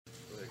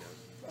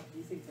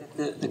think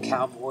that the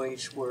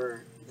Cowboys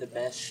were the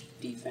best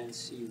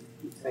defense you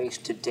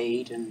faced to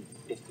date? And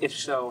if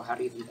so, how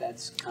do you think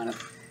that's kind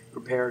of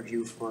prepared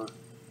you for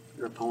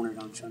your opponent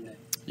on Sunday?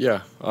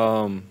 Yeah,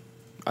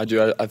 I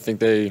do. I think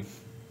they,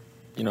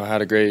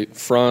 had a great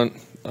front.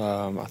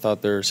 I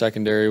thought their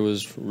secondary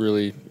was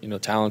really,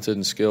 talented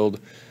and skilled.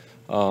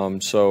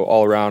 So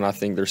all around, I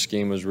think their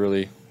scheme was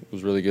really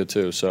good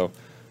too. So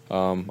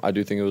I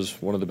do think it was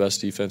one of the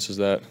best defenses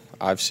that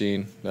I've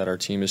seen, that our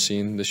team has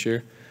seen this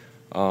year.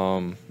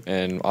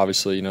 And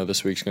obviously,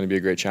 this week's going to be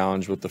a great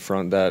challenge with the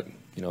front that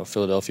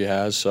Philadelphia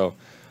has. So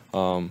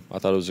I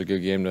thought it was a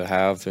good game to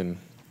have and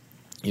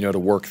to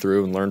work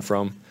through and learn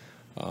from.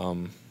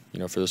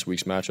 For this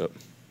week's matchup.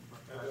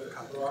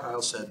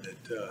 Kyle said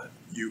that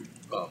you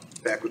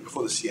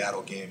before the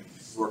Seattle game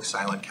worked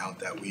silent count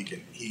that week,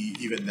 and he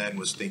even then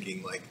was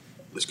thinking like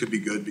this could be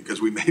good because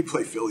we may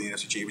play Philly in the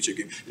NFC Championship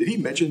game. Did he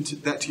mention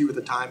that to you at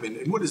the time?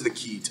 And what is the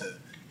key to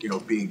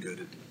being good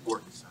at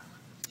working silent?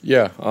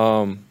 Yeah,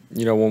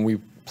 when we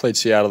played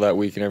Seattle that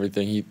week and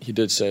everything, he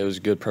did say it was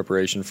good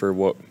preparation for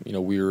what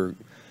we were.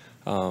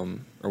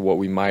 Or what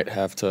we might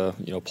have to,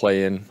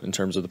 play in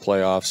terms of the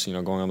playoffs,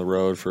 going on the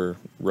road for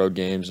road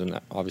games and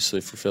obviously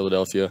for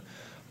Philadelphia.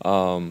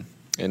 And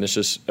it's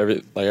just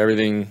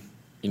everything,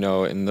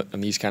 in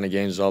these kind of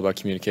games is all about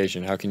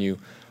communication. How can you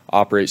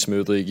operate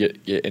smoothly, get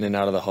in and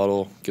out of the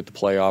huddle, get the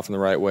play off in the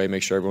right way,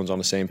 make sure everyone's on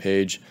the same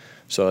page.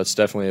 So that's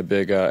definitely a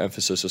big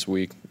emphasis this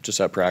week,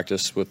 just at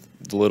practice with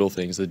the little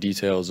things, the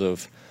details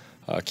of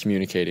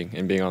communicating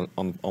and being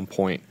on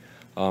point.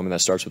 And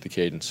that starts with the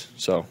cadence.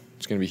 So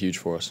it's going to be huge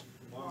for us.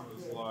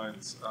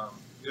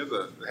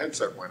 The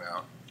headset went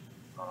out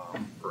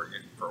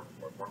for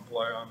one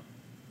play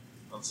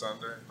on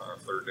Sunday, on a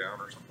third down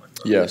or something like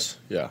that. Yes,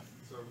 yeah.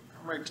 So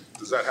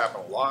does that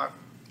happen a lot?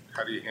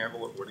 How do you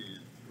handle it? What do you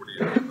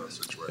do in those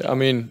situations? I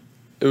mean,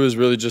 it was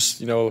really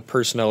just a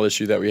personnel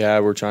issue that we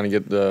had. We're trying to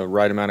get the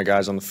right amount of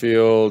guys on the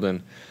field,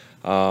 and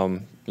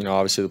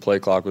obviously the play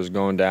clock was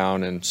going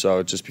down, and so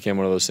it just became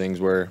one of those things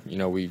where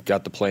we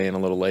got the play in a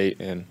little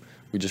late, and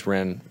we just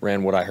ran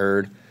what I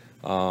heard.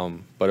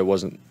 But it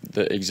wasn't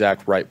the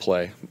exact right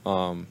play.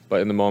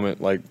 But in the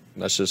moment,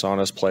 that's just on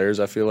us players,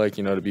 I feel like,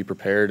 to be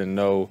prepared and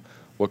know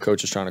what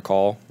coach is trying to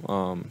call.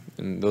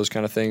 And those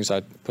kind of things,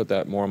 I put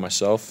that more on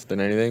myself than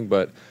anything.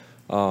 But,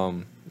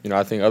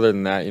 I think other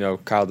than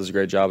that, Kyle does a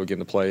great job of getting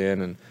the play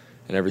in and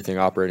everything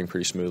operating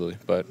pretty smoothly.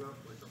 But is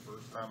that the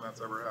first time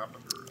that's ever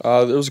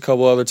happened? There was a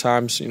couple other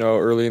times,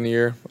 early in the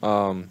year.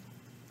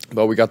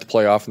 But we got the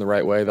play off in the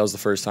right way. That was the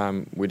first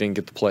time we didn't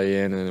get the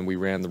play in and we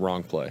ran the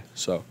wrong play.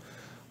 So.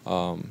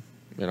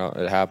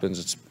 It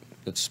happens.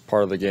 It's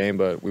part of the game,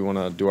 but we want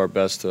to do our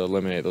best to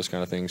eliminate those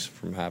kind of things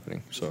from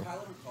happening. So. Did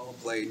Kyle ever call a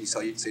play and you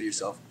say to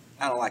yourself,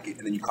 "I don't like it,"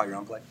 and then you call your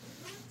own play?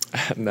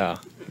 No.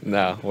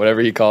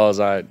 Whatever he calls,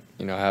 I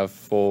have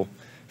full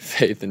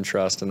faith and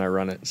trust, and I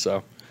run it.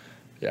 So,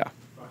 yeah.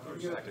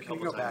 Can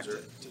you go back to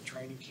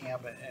training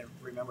camp and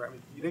remember?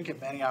 You didn't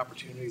get many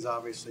opportunities.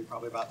 Obviously,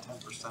 probably about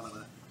 10% of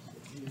the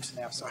team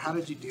snaps. So, how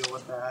did you deal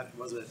with that?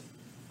 Was it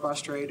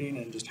frustrating,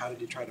 and just how did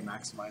you try to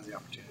maximize the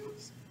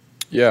opportunities?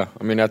 Yeah,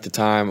 at the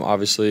time,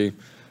 obviously,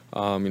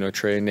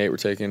 Trey and Nate were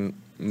taking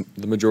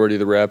the majority of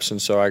the reps, and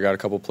so I got a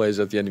couple plays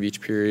at the end of each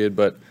period.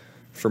 But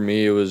for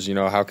me, it was,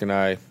 how can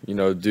I,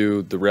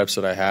 do the reps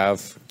that I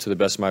have to the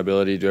best of my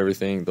ability, do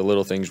everything, the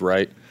little things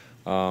right.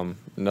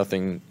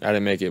 Nothing, I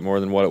didn't make it more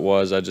than what it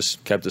was. I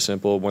just kept it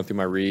simple, went through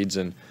my reads,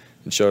 and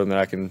showed them that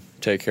I can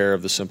take care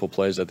of the simple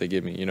plays that they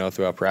give me,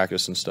 throughout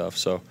practice and stuff.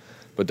 So,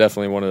 but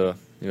definitely wanted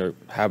to,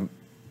 have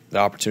the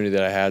opportunity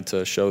that I had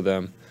to show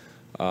them,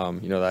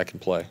 that I can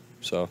play.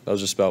 So that was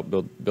just about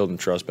building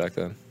trust back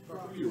then.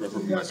 What do you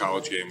remember from that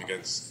college game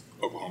against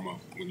Oklahoma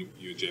when you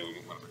and Jalen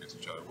went up against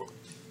each other?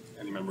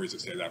 Any memories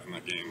that stand out from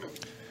that game?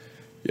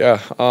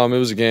 Yeah, it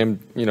was a game,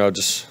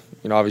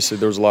 obviously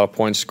there was a lot of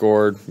points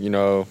scored. It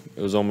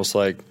was almost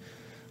like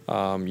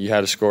you had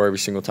to score every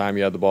single time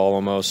you had the ball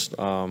almost.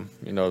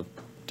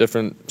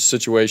 Different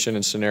situation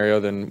and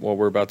scenario than what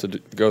we're about to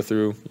go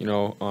through,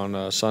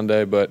 on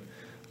Sunday. But,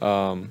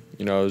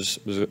 it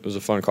was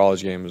a fun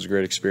college game. It was a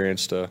great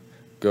experience to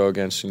go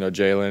against,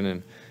 Jalen,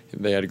 and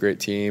they had a great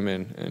team,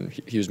 and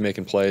he was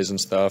making plays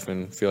and stuff,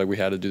 and feel like we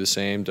had to do the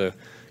same to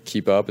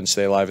keep up and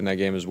stay alive in that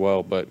game as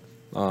well. But,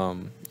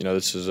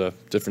 this is a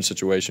different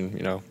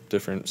situation,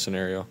 different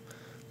scenario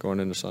going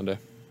into Sunday.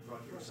 You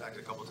were sacked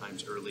a couple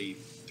times early,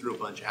 threw a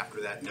bunch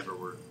after that, never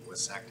was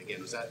sacked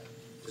again. Was that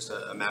just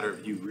a matter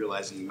of you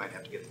realizing you might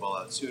have to get the ball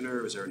out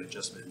sooner? Was there an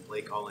adjustment in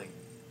play calling,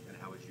 and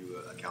how would you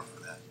account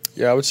for that?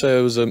 Yeah, I would say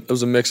it was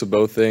a mix of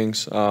both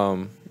things.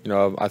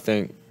 I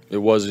think it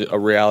was a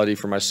reality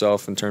for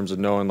myself in terms of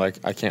knowing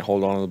I can't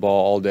hold on to the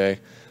ball all day.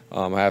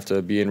 I have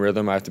to be in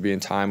rhythm. I have to be in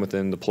time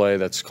within the play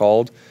that's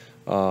called,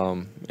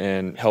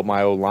 and help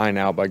my old line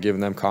out by giving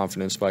them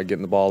confidence by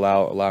getting the ball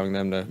out, allowing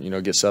them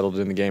to get settled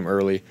in the game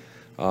early,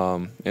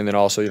 and then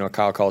also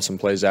Kyle called some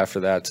plays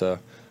after that to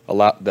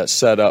allow that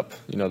set up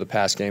the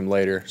pass game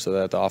later so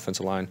that the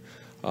offensive line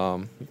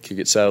could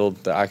get settled,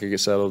 that I could get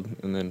settled,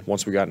 and then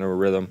once we got into a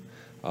rhythm,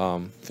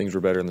 things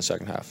were better in the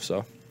second half.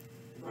 So.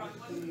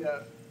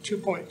 The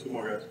 2-point,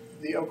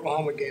 the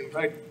Oklahoma game,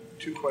 I had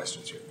two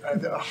questions here.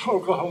 The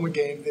Oklahoma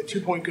game, the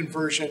 2-point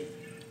conversion,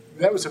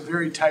 that was a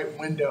very tight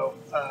window.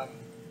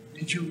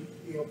 Did you,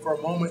 for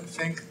a moment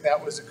think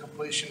that was a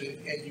completion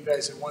and you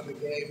guys had won the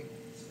game?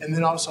 And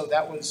then also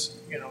that was,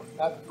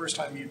 not the first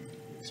time you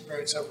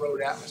experienced a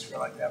road atmosphere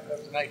like that, but it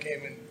was a night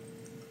game in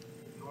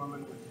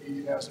Norman with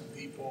 80,000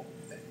 people.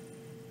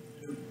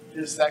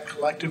 Does that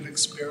collective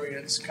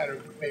experience kind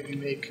of maybe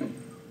make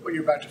what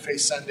you're about to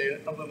face Sunday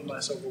a little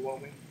less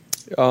overwhelming?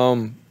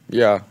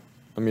 Yeah.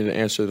 I mean, to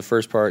answer the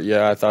first part,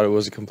 yeah, I thought it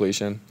was a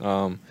completion.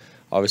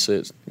 Obviously,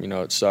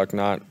 it sucked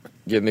not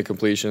getting the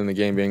completion and the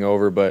game being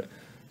over, but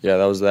yeah,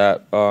 that was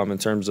that. In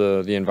terms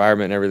of the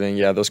environment and everything,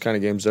 yeah, those kind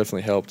of games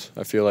definitely helped.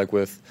 I feel like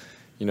with,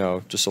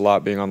 just a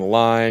lot being on the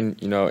line,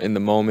 in the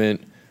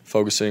moment,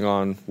 focusing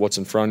on what's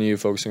in front of you,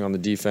 focusing on the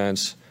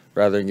defense,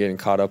 rather than getting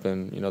caught up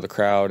in, the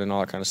crowd and all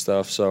that kind of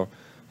stuff. So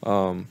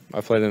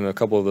I played in a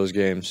couple of those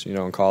games,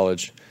 in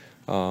college.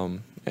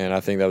 And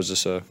I think that was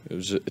just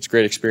it's a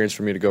great experience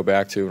for me to go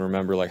back to and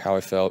remember like how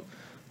I felt,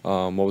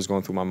 what was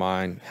going through my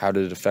mind, how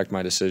did it affect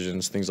my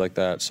decisions, things like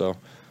that. So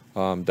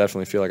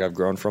definitely feel like I've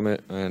grown from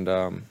it, and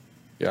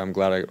yeah, I'm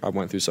glad I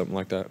went through something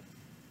like that.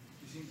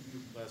 You seem to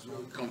be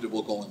really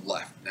comfortable going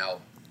left now.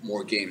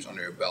 More games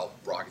under your belt,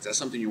 Brock. Is that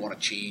something you want to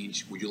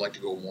change? Would you like to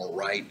go more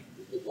right?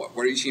 What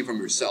are you seeing from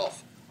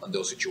yourself on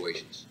those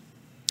situations?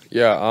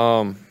 Yeah,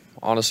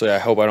 honestly, I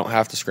hope I don't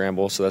have to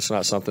scramble, so that's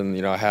not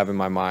something I have in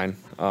my mind.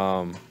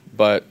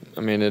 But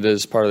I mean, it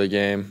is part of the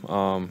game.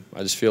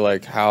 I just feel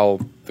like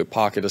how the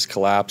pocket has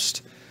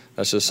collapsed.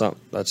 That's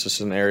just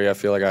an area I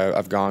feel like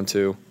I've gone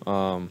to.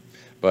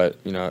 But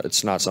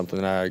it's not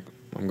something that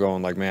I'm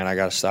going like, man, I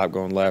got to stop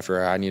going left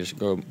or I need to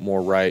go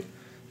more right.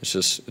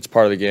 It's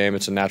part of the game.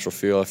 It's a natural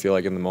feel. I feel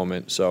like in the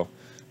moment. So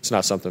it's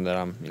not something that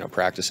I'm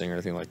practicing or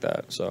anything like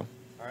that. So.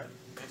 All right.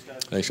 Thanks,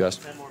 guys. Thanks, guys.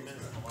 10 more minutes.